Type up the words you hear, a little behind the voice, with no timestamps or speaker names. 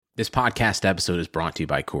This podcast episode is brought to you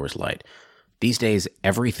by Coors Light. These days,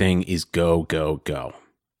 everything is go, go, go.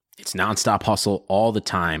 It's nonstop hustle all the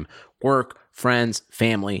time. Work, friends,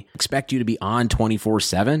 family expect you to be on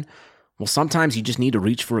 24/7. Well, sometimes you just need to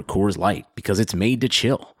reach for a Coors Light because it's made to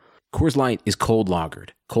chill. Coors Light is cold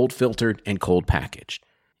lagered, cold filtered, and cold packaged.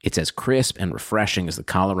 It's as crisp and refreshing as the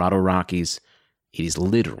Colorado Rockies. It is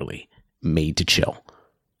literally made to chill.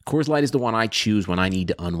 Coors Light is the one I choose when I need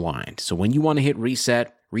to unwind. So when you want to hit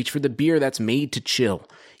reset, reach for the beer that's made to chill.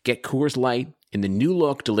 Get Coors Light in the new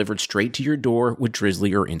look delivered straight to your door with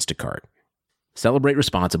Drizzly or Instacart. Celebrate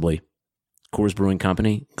responsibly. Coors Brewing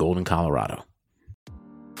Company, Golden, Colorado.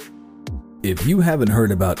 If you haven't heard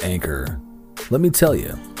about Anchor, let me tell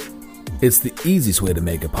you, it's the easiest way to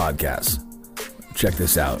make a podcast. Check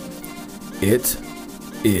this out. It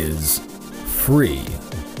is free.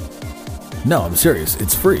 No, I'm serious.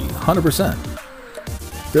 It's free, 100%.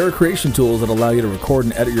 There are creation tools that allow you to record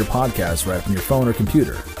and edit your podcast right from your phone or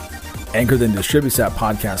computer. Anchor then distributes that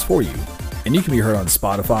podcast for you, and you can be heard on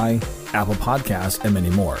Spotify, Apple Podcasts, and many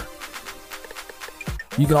more.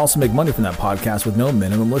 You can also make money from that podcast with no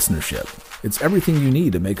minimum listenership. It's everything you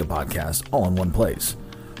need to make a podcast all in one place.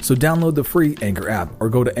 So download the free Anchor app or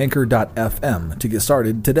go to anchor.fm to get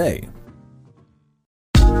started today.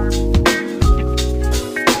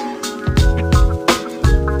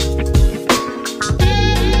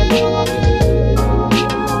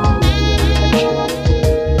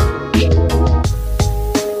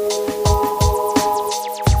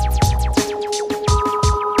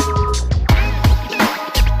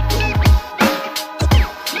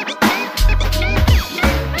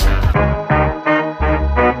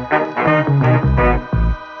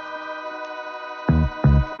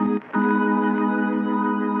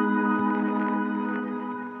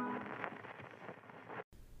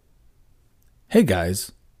 Hey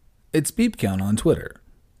guys, it's Beep Count on Twitter.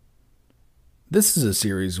 This is a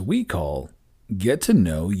series we call Get to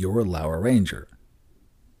Know Your Lour Ranger.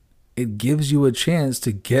 It gives you a chance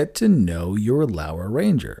to get to know your Lour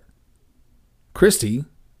Ranger. Christy,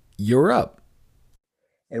 you're up.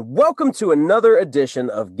 And welcome to another edition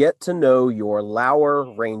of Get to Know Your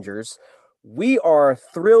Lour Rangers. We are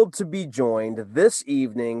thrilled to be joined this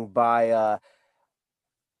evening by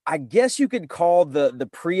I guess you could call the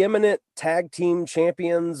preeminent tag team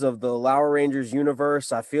champions of the Lour Rangers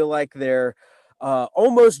universe. I feel like they're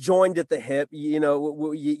almost joined at the hip. You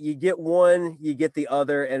know, you get one, you get the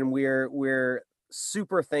other, and we're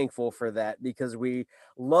super thankful for that because we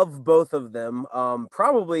love both of them.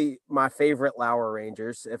 Probably my favorite Lour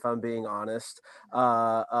Rangers, if I'm being honest.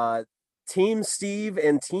 Team Steve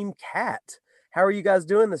and Team Cat. How are you guys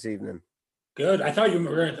doing this evening? Good. I thought you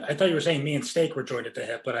were saying me and Steak were joined at the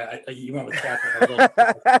hip, but you went with Cat.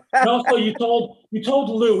 And also, you told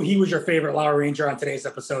Lou he was your favorite Lour Ranger on today's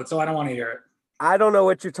episode, so I don't want to hear it. I don't know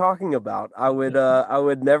what you're talking about. I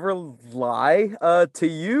would never lie to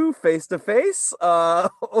you face to face,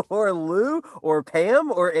 or Lou, or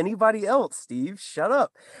Pam, or anybody else. Steve, shut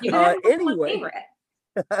up. Anyway,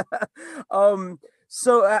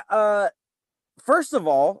 so first of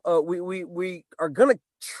all, we are gonna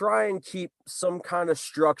try and keep some kind of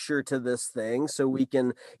structure to this thing so we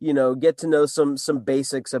can, get to know some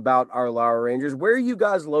basics about our Lour Rangers. Where are you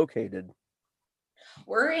guys located?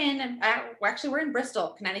 We're in Bristol,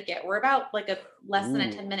 Connecticut. We're about like a less than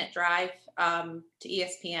a 10-minute drive to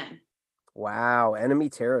ESPN. Wow, enemy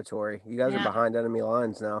territory. You guys are behind enemy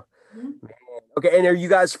lines now. Mm-hmm. Okay, and are you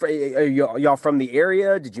guys y'all from the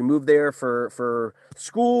area? Did you move there for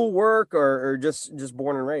school, work, or just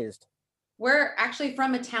born and raised? We're actually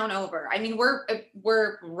from a town over. I mean,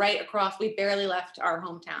 we're right across. We barely left our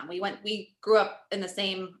hometown. We grew up in the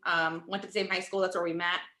same, went to the same high school. That's where we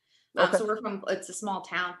met. Okay. So it's a small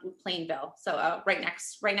town, Plainville. So right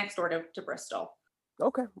next door to Bristol.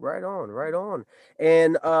 Okay, right on.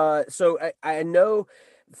 And so I know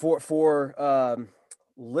for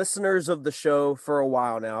listeners of the show for a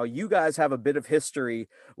while now, you guys have a bit of history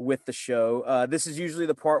with the show. This is usually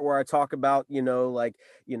the part where I talk about,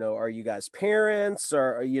 are you guys parents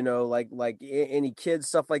or, like any kids,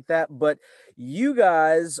 stuff like that. But you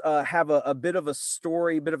guys have a bit of a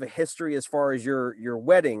story, bit of a history as far as your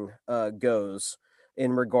wedding goes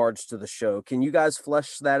in regards to the show. Can you guys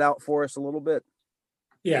flesh that out for us a little bit?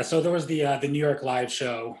 Yeah, so there was the New York live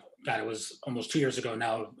show. God, it was almost 2 years ago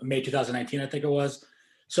now, May 2019, I think it was.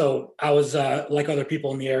 So I was, like other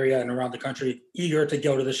people in the area and around the country, eager to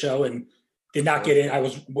go to the show and did not get in. I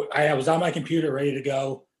was on my computer ready to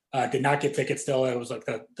go, did not get tickets still. It was like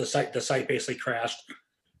the site basically crashed.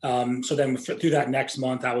 So then through that next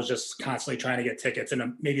month, I was just constantly trying to get tickets.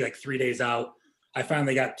 And maybe like 3 days out, I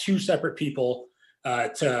finally got two separate people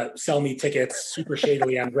to sell me tickets super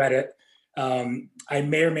shadily on Reddit. I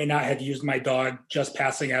may or may not have used my dog just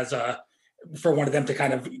passing as for one of them to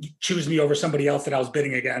kind of choose me over somebody else that I was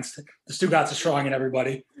bidding against. The Stugatz is strong in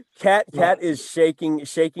everybody. Kat is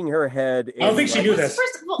shaking her head. I don't think she knew this.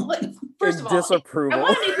 First of all, disapproval. I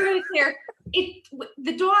want to make really clear.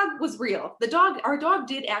 The dog was real. Our dog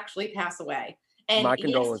did actually pass away. And my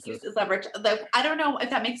condolences. Yes, leverage. I don't know if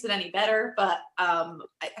that makes it any better, but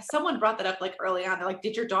someone brought that up like early on. They're like,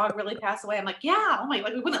 "Did your dog really pass away?" I'm like, "Yeah." Oh my,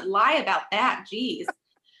 like we wouldn't lie about that. Jeez,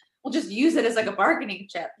 we'll just use it as like a bargaining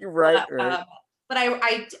chip. You're right. Right. But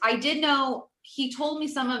I did know he told me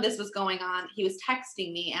some of this was going on. He was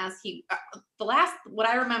texting me as what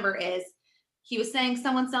I remember is he was saying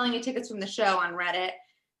someone's selling me tickets from the show on Reddit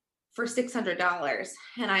for $600,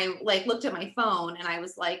 and I like looked at my phone and I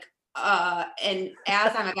was like. And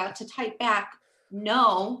as I'm about to type back,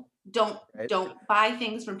 no, don't buy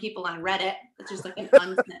things from people on Reddit. It's just like an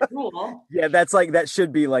unsaid rule. Yeah, that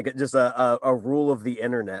should be like just a rule of the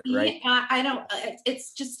internet, right? Yeah, I don't.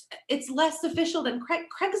 It's less official than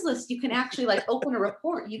Craigslist. You can actually like open a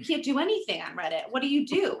report. You can't do anything on Reddit. What do you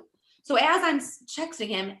do? So as I'm texting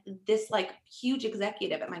him, this like huge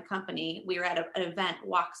executive at my company, we were at an event,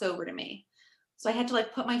 walks over to me. So I had to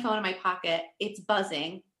like put my phone in my pocket. It's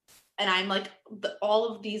buzzing. And I'm like, all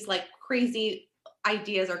of these like crazy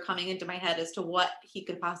ideas are coming into my head as to what he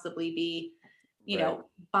could possibly be, you know,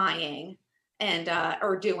 buying and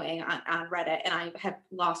or doing on Reddit. And I have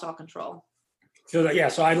lost all control. So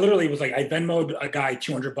I literally was like, I Venmo'd a guy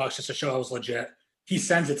 $200 just to show I was legit. He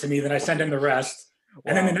sends it to me, then I send him the rest. Wow.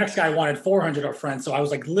 And then the next guy wanted $400 up front. So I was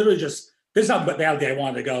like, literally this is how badly I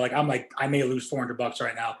wanted to go. Like, I'm like, I may lose $400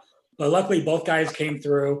 right now. But luckily both guys came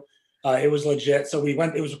through. It was legit. So we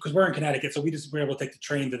went, it was because we're in Connecticut. So we just were able to take the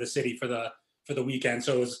train to the city for the weekend.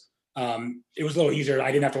 So it was a little easier.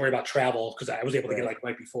 I didn't have to worry about travel because I was able to get like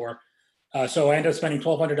right before. So I ended up spending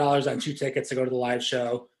 $1,200 on 2 tickets to go to the live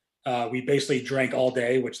show. We basically drank all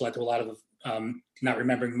day, which led to a lot of not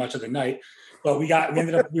remembering much of the night. But we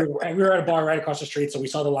were at a bar right across the street. So we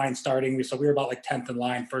saw the line starting. So we were about like 10th in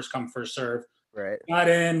line, first come, first serve. Right. Got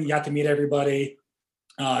in, got to meet everybody.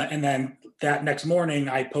 And then that next morning,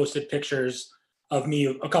 I posted pictures of me,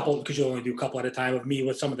 a couple, because you only do a couple at a time, of me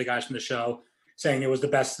with some of the guys from the show, saying it was the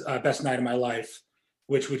best night of my life,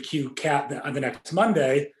 which would cue Kat on the next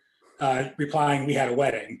Monday, replying, "We had a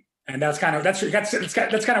wedding." And that's kind of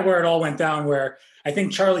where it all went down. Where I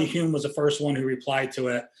think Charlie Hume was the first one who replied to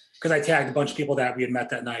it because I tagged a bunch of people that we had met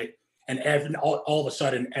that night, and all of a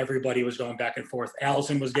sudden everybody was going back and forth.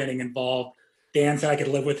 Allison was getting involved. Dan said I could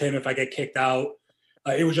live with him if I get kicked out.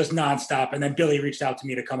 It was just nonstop. And then Billy reached out to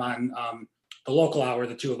me to come on the local hour,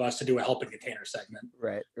 the two of us, to do a helping container segment.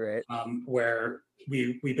 Right. Where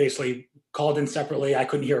we basically called in separately. I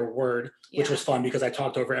couldn't hear a word, which was fun because I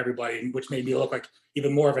talked over everybody, which made me look like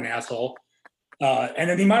even more of an asshole. And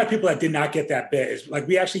then the amount of people that did not get that bit is like,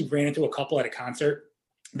 we actually ran into a couple at a concert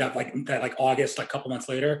that August, like a couple months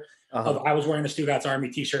later. I was wearing a Stugatz Army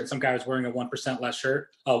t-shirt and some guy was wearing a 1% less shirt,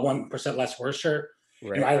 1% less worse shirt.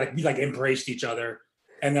 Right. And we embraced each other.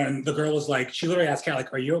 And then the girl was like, she literally asked Kat,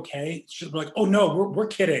 like, "Are you okay?" She's like, "Oh no, we're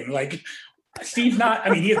kidding. Like, Steve's not,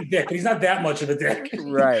 I mean, he is a dick, but he's not that much of a dick."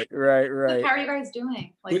 Right. Like, how are you guys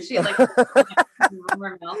doing? Like, she like,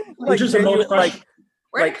 which is the most like,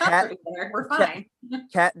 we're in comfort together. We're fine.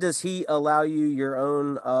 Kat, does he allow you your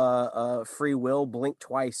own free will? Blink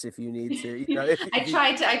twice if you need to. You know, I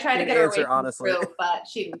tried to get her away from the crew, but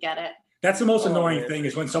she didn't get it. That's the most annoying thing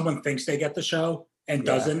is when someone thinks they get the show and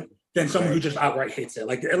doesn't. Than someone who just outright hates it.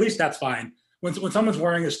 Like, at least that's fine. When someone's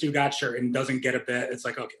wearing a Stugatz shirt and doesn't get a bit, it's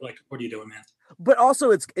like, okay, like, what are you doing, man? But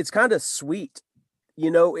also it's kind of sweet, you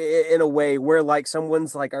know, in a way where like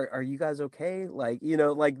someone's like, are you guys okay? Like, you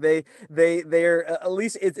know, like they're at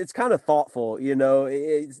least it's kind of thoughtful, you know.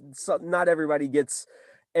 Not everybody gets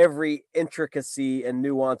every intricacy and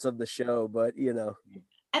nuance of the show, but you know.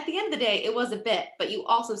 At the end of the day, it was a bit, but you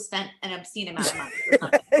also spent an obscene amount of money.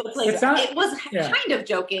 It was kind of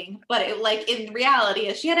joking, but it, like, in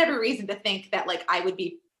reality, she had every reason to think that like I would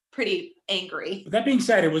be pretty angry. That being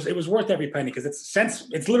said, it was worth every penny because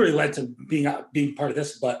it's literally led to being part of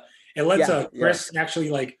this, but it led to Chris actually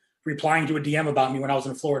like replying to a DM about me when I was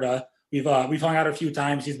in Florida. We've hung out a few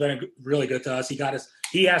times. He's been really good to us.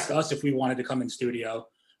 He asked us if we wanted to come in studio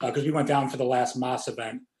because we went down for the last Moss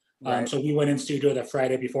event. So we went in studio the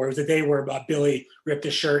Friday before. It was the day where Billy ripped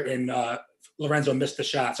his shirt and Lorenzo missed the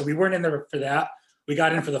shot. So we weren't in there for that. We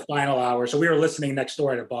got in for the final hour. So we were listening next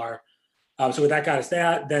door at a bar. So that got us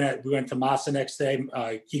that. Then we went to Moss the next day.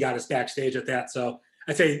 He got us backstage at that. So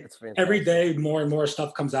I'd say every day more and more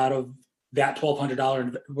stuff comes out of that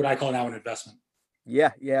 $1,200, what I call now an investment.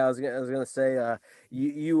 Yeah, I was gonna say,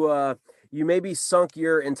 you maybe sunk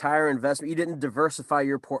your entire investment. You didn't diversify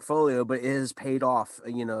your portfolio, but it has paid off,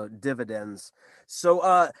 dividends.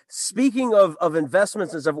 So, speaking of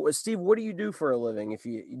investments and stuff, Steve, what do you do for a living, if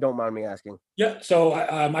you don't mind me asking? Yeah, so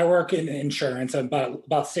I work in insurance.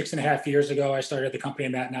 About 6.5 years ago, I started the company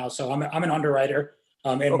I'm at now. So I'm an underwriter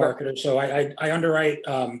and Okay. marketer. So I underwrite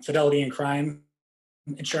fidelity and crime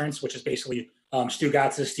insurance, which is basically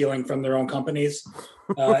Stugatz stealing from their own companies,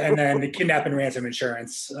 and then the kidnap and ransom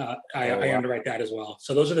insurance. I Wow. underwrite that as well.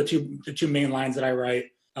 So those are the two main lines that I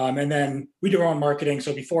write. And then we do our own marketing.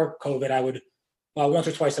 So before COVID, I would once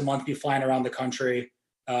or twice a month be flying around the country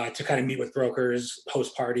to kind of meet with brokers,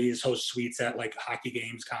 host parties, host suites at like hockey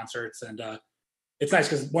games, concerts, and it's nice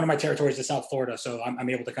because one of my territories is South Florida, so I'm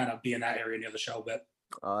able to kind of be in that area near the show. But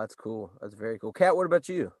Oh, that's cool. That's very cool. Kat, what about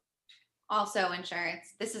you? Also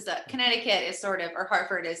insurance. This is Connecticut is sort of, or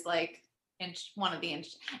Hartford is like one of the,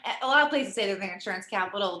 a lot of places say they're the insurance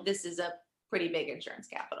capital. This is a pretty big insurance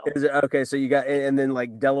capital. Is it okay? So you got, and then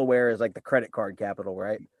like Delaware is like the credit card capital,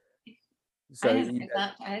 right? So I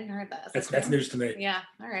hadn't heard that. that's news to me. Yeah.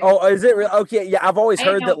 All right. Oh, is it real? Okay, yeah. I've always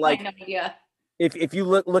heard that, like, I had no idea. if you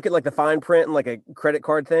look at like the fine print and like a credit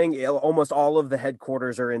card thing, almost all of the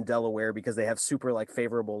headquarters are in Delaware because they have super like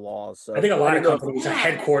favorable laws. So I think a lot of didn't know companies are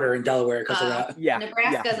headquartered in Delaware because of that. Yeah,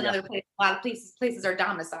 Nebraska is yeah. another place. A lot of places are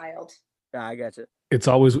domiciled. Yeah, I got you. It's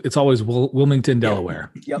always Wilmington,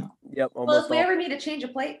 Delaware. Yep. Well, if we ever need a change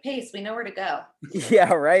of pace, we know where to go.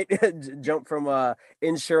 Yeah, right. Jump from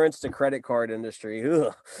insurance to credit card industry.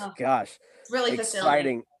 Ugh, gosh, It's really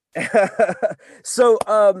exciting. So,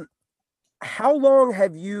 how long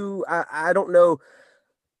have you? I don't know.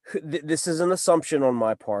 This is an assumption on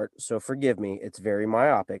my part, so forgive me. It's very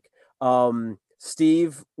myopic.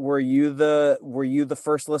 Steve, were you the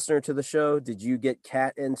first listener to the show? Did you get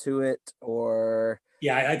Kat into it, or?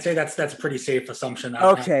 Yeah, I'd say that's a pretty safe assumption.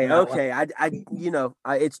 Okay.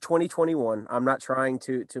 It's 2021. I'm not trying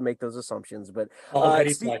to make those assumptions, but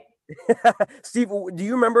Steve, do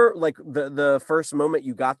you remember like the first moment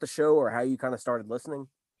you got the show, or how you kind of started listening?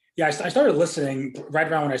 Yeah, I started listening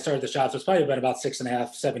right around when I started the shop. So it's probably been about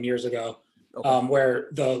 6.5, 7 years ago. Okay. Where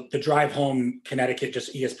the drive home Connecticut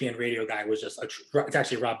just ESPN radio guy was just it's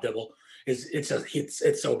actually Rob Dibble.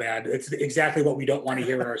 It's so bad. It's exactly what we don't want to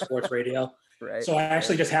hear in our sports radio. Right. So I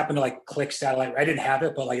actually just happened to like click satellite. I didn't have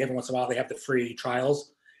it, but like every once in a while they have the free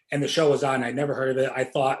trials, and the show was on. I'd never heard of it. I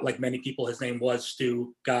thought, like many people, his name was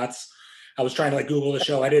Stu Gatz. I was trying to like Google the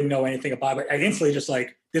show. I didn't know anything about it. I instantly just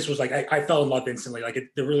like, this was like, I fell in love instantly. Like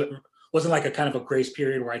there really wasn't like a kind of a grace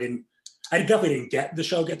period where I definitely didn't get the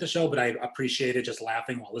show, but I appreciated just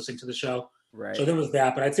laughing while listening to the show. Right. So there was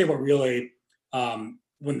that. But I'd say what really,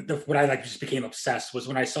 what I like just became obsessed was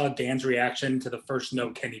when I saw Dan's reaction to the first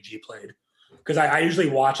note Kenny G played. Because I usually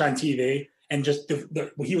watch on TV, and just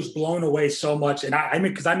he was blown away so much. And I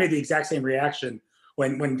made the exact same reaction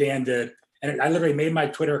when Dan did. And I literally made my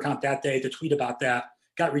Twitter account that day to tweet about that.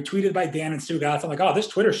 Got retweeted by Dan and Stu Gatz. I'm like, oh, this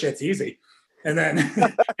Twitter shit's easy. And then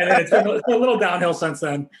it's been a little downhill since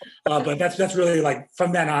then. But that's really like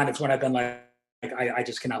from then on, it's when I've been like I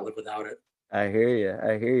just cannot live without it. I hear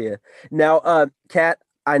you. Now, Kat,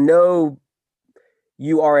 I know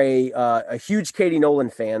you are a huge Katie Nolan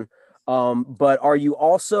fan. But are you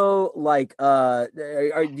also like, do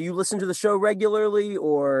you listen to the show regularly,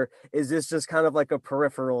 or is this just kind of like a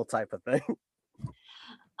peripheral type of thing?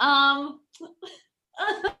 Let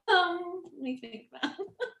me think about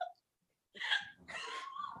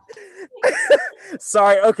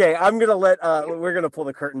Sorry. Okay. We're going to pull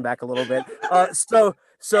the curtain back a little bit.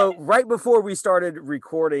 So right before we started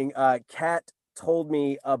recording, Kat told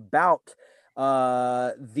me about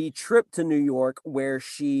the trip to New York where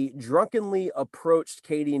she drunkenly approached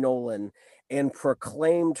Katie Nolan and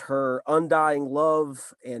proclaimed her undying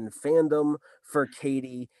love and fandom for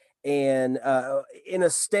Katie. And in a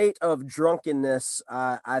state of drunkenness,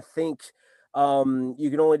 I think you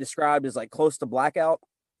can only describe as like close to blackout.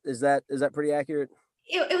 Is that pretty accurate?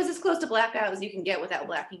 It was as close to blackout as you can get without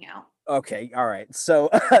blacking out. Okay, all right. So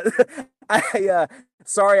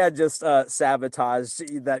sorry I just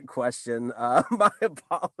sabotaged that question. My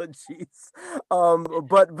apologies.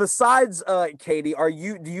 But besides Katie,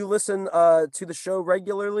 do you listen to the show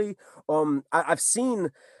regularly? I've seen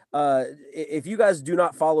if you guys do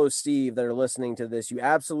not follow Steve that are listening to this, you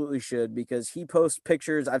absolutely should, because he posts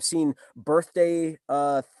pictures. I've seen birthday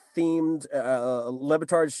themed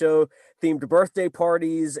Levitard show themed birthday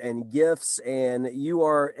parties and gifts, and you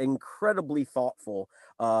are incredibly thoughtful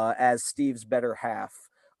as Steve's better half.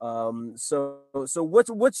 So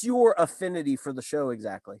what's your affinity for the show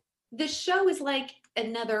exactly? The show is like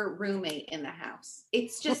another roommate in the house.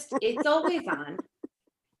 It's just, it's always on.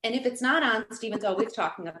 And if it's not on, Steven's always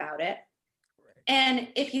talking about it. And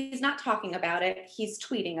if he's not talking about it, he's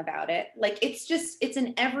tweeting about it. Like, it's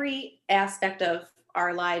in every aspect of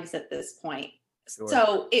our lives at this point. Sure.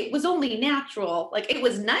 So it was only natural. Like, it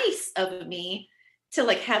was nice of me to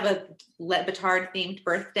like have a Le Batard themed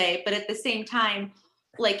birthday, but at the same time,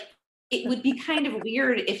 like, it would be kind of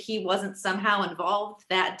weird if he wasn't somehow involved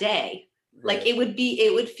that day. Right. Like, it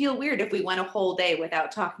would feel weird if we went a whole day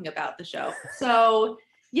without talking about the show. So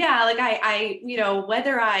yeah, like I, you know,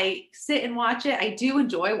 whether I sit and watch it, I do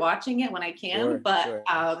enjoy watching it when I can, sure, but sure.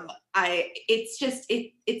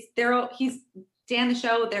 He's Dan the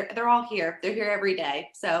show, they're all here. They're here every day.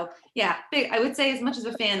 So yeah, I would say as much as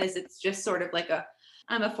a fan as it's just sort of like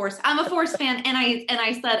I'm a Force fan, and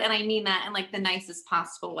I said, and I mean that in like the nicest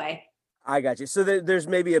possible way. I got you. So there's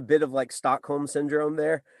maybe a bit of like Stockholm syndrome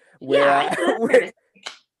there, where, where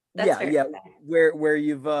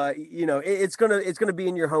you've you know, it's gonna be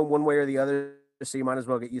in your home one way or the other, so you might as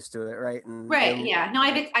well get used to it, right? Yeah. No,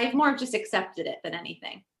 I've more just accepted it than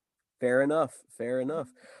anything. Fair enough.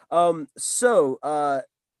 So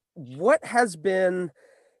what has been,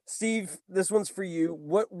 Steve, this one's for you.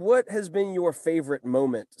 What has been your favorite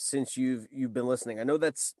moment since you've been listening? I know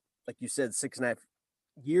that's, like you said, 6.5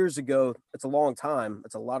 years ago. It's a long time.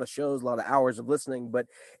 It's a lot of shows, a lot of hours of listening. But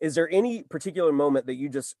is there any particular moment that you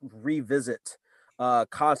just revisit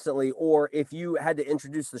constantly, or if you had to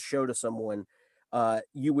introduce the show to someone,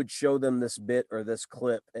 you would show them this bit or this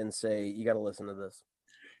clip and say, you got to listen to this?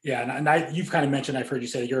 Yeah, and you've kind of mentioned, I've heard you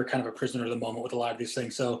say you're kind of a prisoner of the moment with a lot of these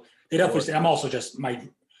things. So they definitely say, I'm also just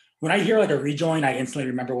when I hear like a rejoin, I instantly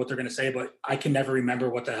remember what they're going to say, but I can never remember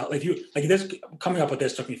what the hell, this coming up with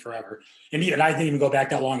this took me forever. And I didn't even go back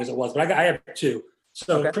that long as it was, but I have two.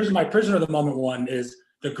 So okay. My prisoner of the moment one is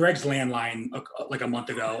the Greg's landline like a month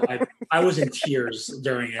ago. I was in tears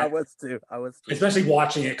during it. I was too. Especially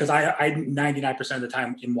watching it, because I 99% of the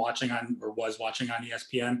time was watching on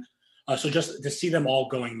ESPN. So just to see them all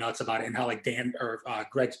going nuts about it, and how like Dan or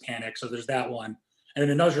Greg's panic. So there's that one. And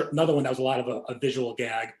then another one that was a lot of a visual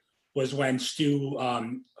gag was when Stu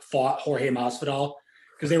fought Jorge Masvidal,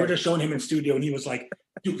 because they were just showing him in studio, and he was like,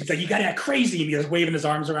 dude, he's like, you gotta act crazy. And he was waving his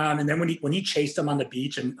arms around. And then when he chased him on the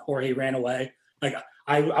beach and Jorge ran away, like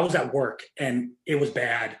I was at work and it was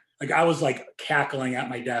bad. Like I was like cackling at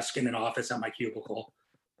my desk in an office at my cubicle.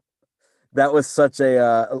 That was such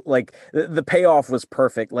a like the payoff was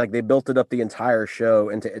perfect. Like they built it up the entire show,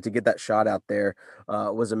 and to get that shot out there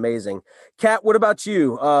was amazing. Kat, what about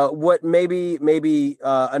you? What maybe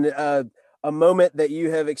a moment that you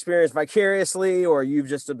have experienced vicariously or you've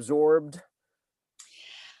just absorbed?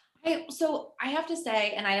 So I have to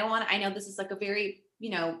say, and I know this is like a very,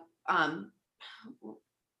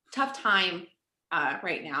 tough time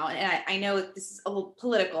right now. And I know this is a little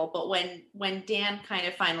political, but when Dan kind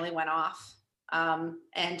of finally went off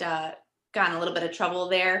and got in a little bit of trouble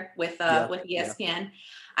there with ESPN, yeah.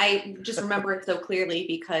 I just remember it so clearly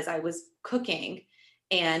because I was cooking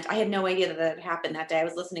and I had no idea that it happened that day. I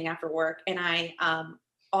was listening after work, and I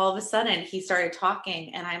all of a sudden he started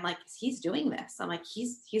talking, and I'm like, he's doing this. I'm like,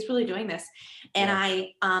 he's really doing this. And yeah.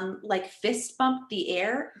 I like fist bumped the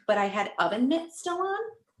air, but I had oven mitts still on.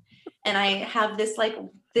 And I have this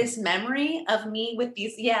memory of me with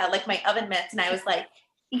these, like my oven mitts. And I was like,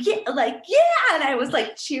 yeah. And I was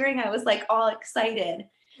like cheering. I was like all excited.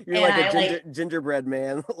 You're and like a gingerbread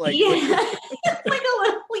man. Like a little,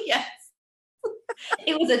 yes.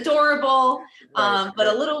 It was adorable, but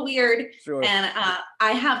a little weird. Sure. And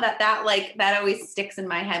I have that always sticks in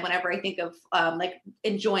my head whenever I think of like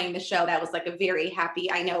enjoying the show. That was like a very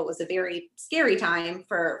happy, I know it was a very scary time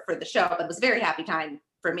for the show, but it was a very happy time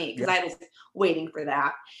for me because I was waiting for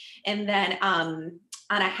that. And then on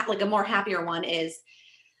a more happier one is,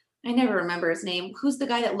 I never remember his name. Who's the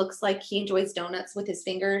guy that looks like he enjoys donuts with his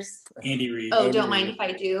fingers? Andy Reid. Oh, don't mind if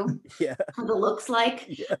I do. Yeah. How the looks like.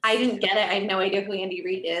 Yes. I didn't get it. I have no idea who Andy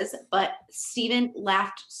Reid is, but Steven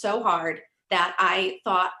laughed so hard that I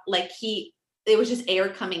thought like it was just air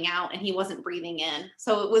coming out and he wasn't breathing in.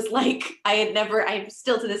 So it was like, I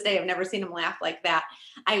still to this day, I've never seen him laugh like that.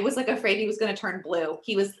 I was like afraid he was going to turn blue.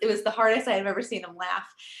 It was the hardest I have ever seen him laugh.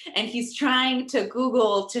 And he's trying to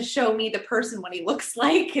Google to show me the person what he looks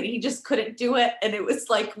like, and he just couldn't do it. And it was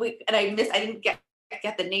like, I didn't get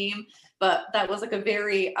the name, but that was like a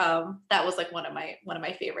very, that was like one of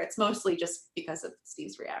my favorites, mostly just because of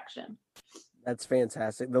Steve's reaction. That's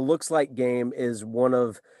fantastic. The looks like game is one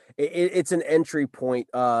of it's an entry point.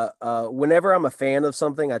 Whenever I'm a fan of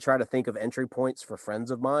something, I try to think of entry points for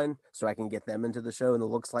friends of mine so I can get them into the show. And the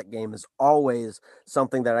looks like game is always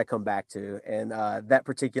something that I come back to. And that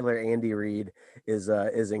particular Andy Reid is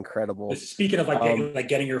incredible. Speaking of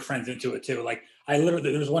getting your friends into it too, like I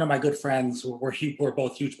literally, there's one of my good friends we're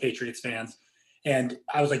both huge Patriots fans, and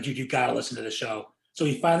I was like, dude, you gotta listen to the show. So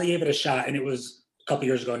he finally gave it a shot, and it was a couple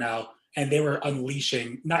years ago now. And they were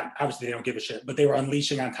unleashing, not obviously they don't give a shit, but they were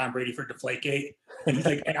unleashing on Tom Brady for Deflategate. And he's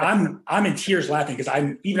like, and I'm in tears laughing because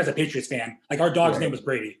I'm, even as a Patriots fan, like our dog's name was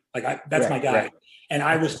Brady. Like that's my guy. Right. And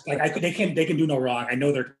I was like, they can do no wrong. I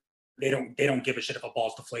know they don't give a shit if a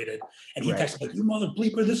ball's deflated. And he texted like, you mother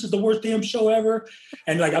bleeper, this is the worst damn show ever.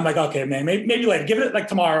 And like, I'm like, okay, man, maybe like give it like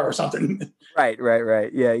tomorrow or something. Right.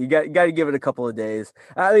 Yeah. You got to give it a couple of days.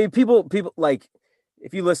 I mean, people like,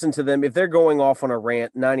 if you listen to them, if they're going off on a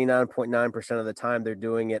rant, 99.9% of the time, they're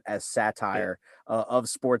doing it as satire of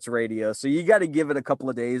sports radio. So you got to give it a couple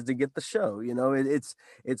of days to get the show. You know, it's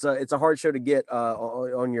a hard show to get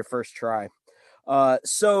on your first try. Kat,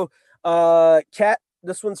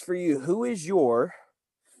 this one's for you. Who is your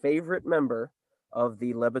favorite member of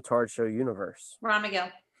the Le Batard Show universe? Ron Miguel.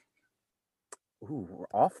 Ooh, we're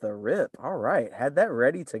off the rip. All right. Had that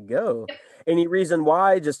ready to go. Any reason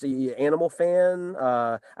why? Just a animal fan?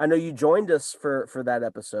 I know you joined us for that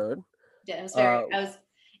episode. Yeah, I was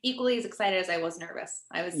equally as excited as I was nervous.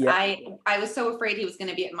 I was so afraid he was going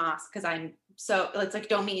to be at Moss because it's like,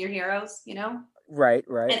 don't meet your heroes, you know? Right.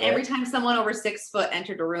 And every time someone over 6 foot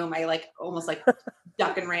entered a room, I like almost like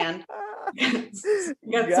duck and ran. Got so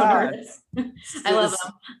nervous. I love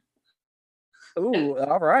him. Ooh,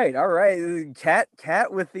 all right. Cat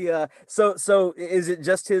with the so is it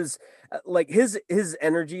just his like his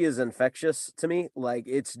energy is infectious to me, like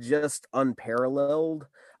it's just unparalleled.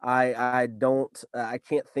 I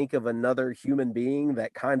can't think of another human being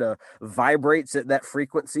that kind of vibrates at that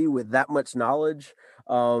frequency with that much knowledge.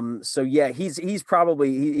 So yeah, he's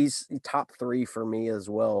probably he's top 3 for me as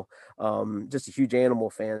well. Just a huge animal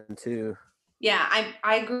fan too. Yeah,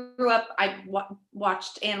 I grew up. I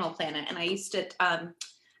watched Animal Planet, and I used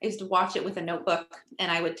to watch it with a notebook,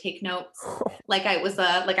 and I would take notes like I was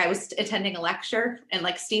attending a lecture, and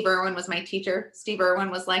like Steve Irwin was my teacher. Steve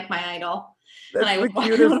Irwin was like my idol. That's the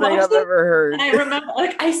cutest thing I've ever heard. And I remember,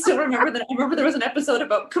 I still remember that. I remember there was an episode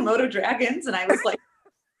about Komodo dragons, and I was like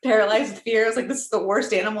paralyzed with fear. I was like, this is the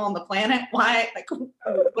worst animal on the planet. Why? Like,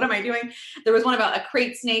 what am I doing? There was one about a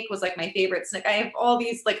crate snake was like my favorite snake. I have all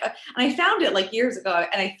these and I found it like years ago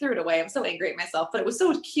and I threw it away. I'm so angry at myself, but it was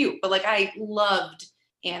so cute. But like, I loved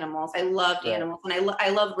animals. I loved animals. And I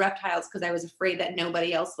loved reptiles because I was afraid that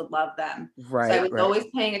nobody else would love them. Right. So I was always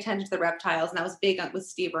paying attention to the reptiles, and I was big with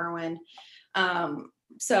Steve Irwin.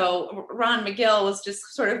 So Ron McGill was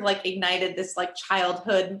just sort of like ignited this like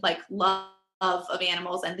childhood like love of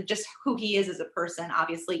animals and just who he is as a person.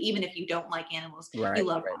 Obviously, even if you don't like animals, you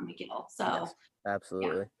love Ron McGill. So yes,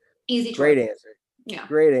 absolutely, easy choice. Great answer. Yeah,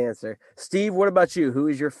 great answer. Steve, what about you? Who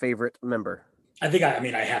is your favorite member? I think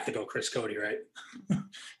I have to go Chris Cody, right?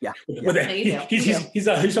 Yeah.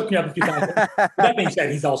 He's hooked me up a few times. That being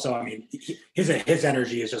said, he's also, his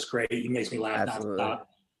energy is just great. He makes me laugh nonstop.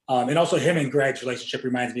 And also him and Greg's relationship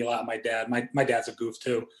reminds me a lot of my dad. My dad's a goof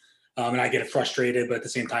too. And I get frustrated, but at the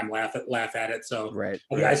same time laugh at it. So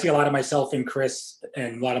I see a lot of myself in Chris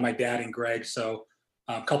and a lot of my dad and Greg. So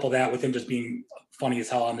couple that with him just being funny as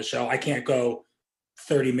hell on the show. I can't go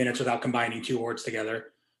 30 minutes without combining 2 words together.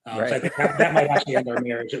 So I think that might actually end our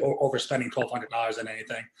marriage, over spending $1,200 on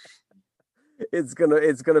anything. It's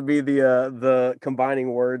gonna be the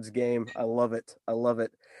combining words game. I love it.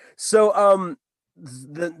 So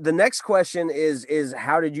the next question is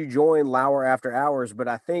how did you join Lour After Hours? But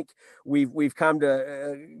I think we've come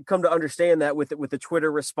to understand that with the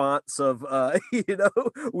Twitter response of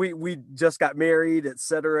we just got married,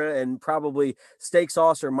 etc., and probably Steak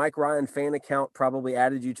Sauce or Mike Ryan fan account probably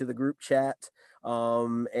added you to the group chat,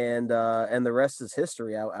 and the rest is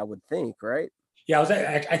history. I would think, right? Yeah,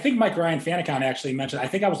 I think Mike Ryan fan account actually mentioned. I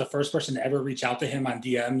think I was the first person to ever reach out to him on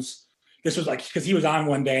DMs. This was like because he was on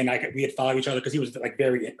one day and we had followed each other because he was like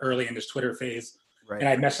very early in his Twitter phase. Right. And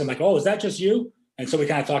I messaged him like, "Oh, is that just you?" And so we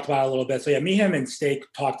kind of talked about it a little bit. So yeah, me, him, and Steak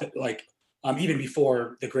talked like even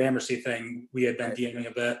before the Gramercy thing, we had been DMing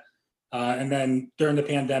a bit. And then during the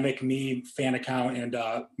pandemic, me, fan account, and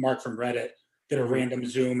Mark from Reddit did a random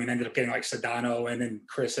Zoom and ended up getting like Sedano and then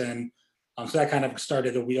Chris in. So that kind of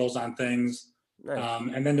started the wheels on things. Nice.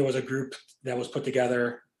 And then there was a group that was put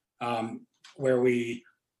together where we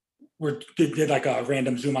did like a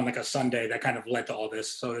random Zoom on like a Sunday that kind of led to all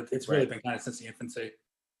this. So it's really been kind of since the infancy.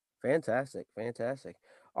 Fantastic. Fantastic.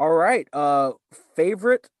 All right.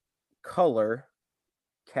 Favorite color,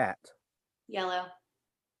 cat. Yellow,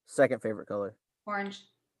 Second favorite color, orange,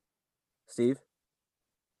 Steve.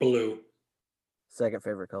 Blue. Second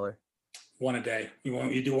favorite color. One a day.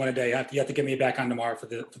 You do one a day. You have to get me back on tomorrow for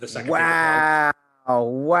the second. Wow.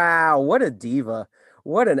 Wow. What a diva.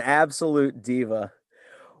 What an absolute diva.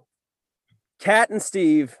 Kat and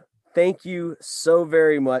Steve, thank you so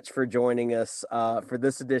very much for joining us for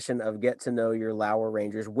this edition of Get to Know Your Lour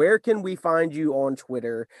Rangers. Where can we find you on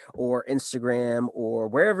Twitter or Instagram or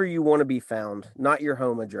wherever you want to be found? Not your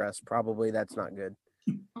home address. Probably that's not good.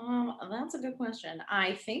 That's a good question.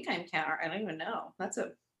 I think I'm Cat. I don't even know. I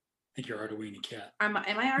think you're Arduini Cat. Am I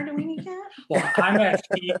Arduini Cat? Well, I'm at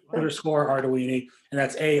Steve_Arduini, and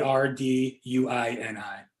that's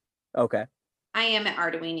ARDUINI. Okay. I am at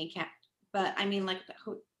Arduini Cat, but I mean, like,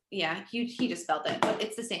 yeah, he just spelled it, but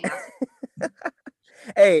it's the same.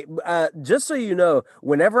 Hey, just so you know,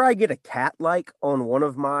 whenever I get a cat like on one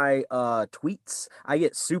of my tweets, I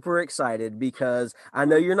get super excited because I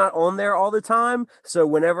know you're not on there all the time. So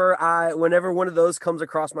whenever one of those comes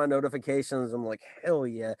across my notifications, I'm like, hell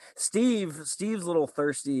yeah. Steve's little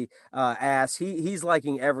thirsty ass. He's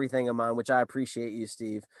liking everything of mine, which I appreciate you,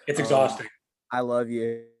 Steve. It's exhausting. I love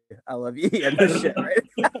you. Yeah, no shit, right?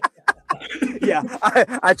 Yeah,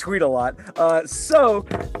 I tweet a lot. So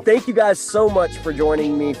thank you guys so much for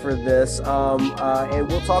joining me for this. And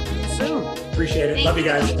we'll talk to you soon. Appreciate it. Love you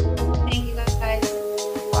guys. Thank you guys.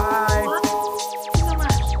 Bye. Thank you so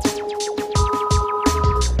much.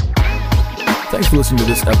 Thanks for listening to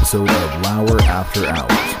this episode of Lour After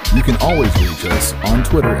Hours. You can always reach us on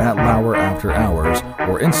Twitter at Lour After Hours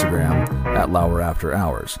or Instagram at Lour After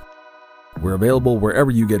Hours. We're available wherever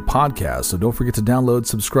you get podcasts, so don't forget to download,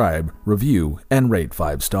 subscribe, review, and rate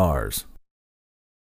 5 stars.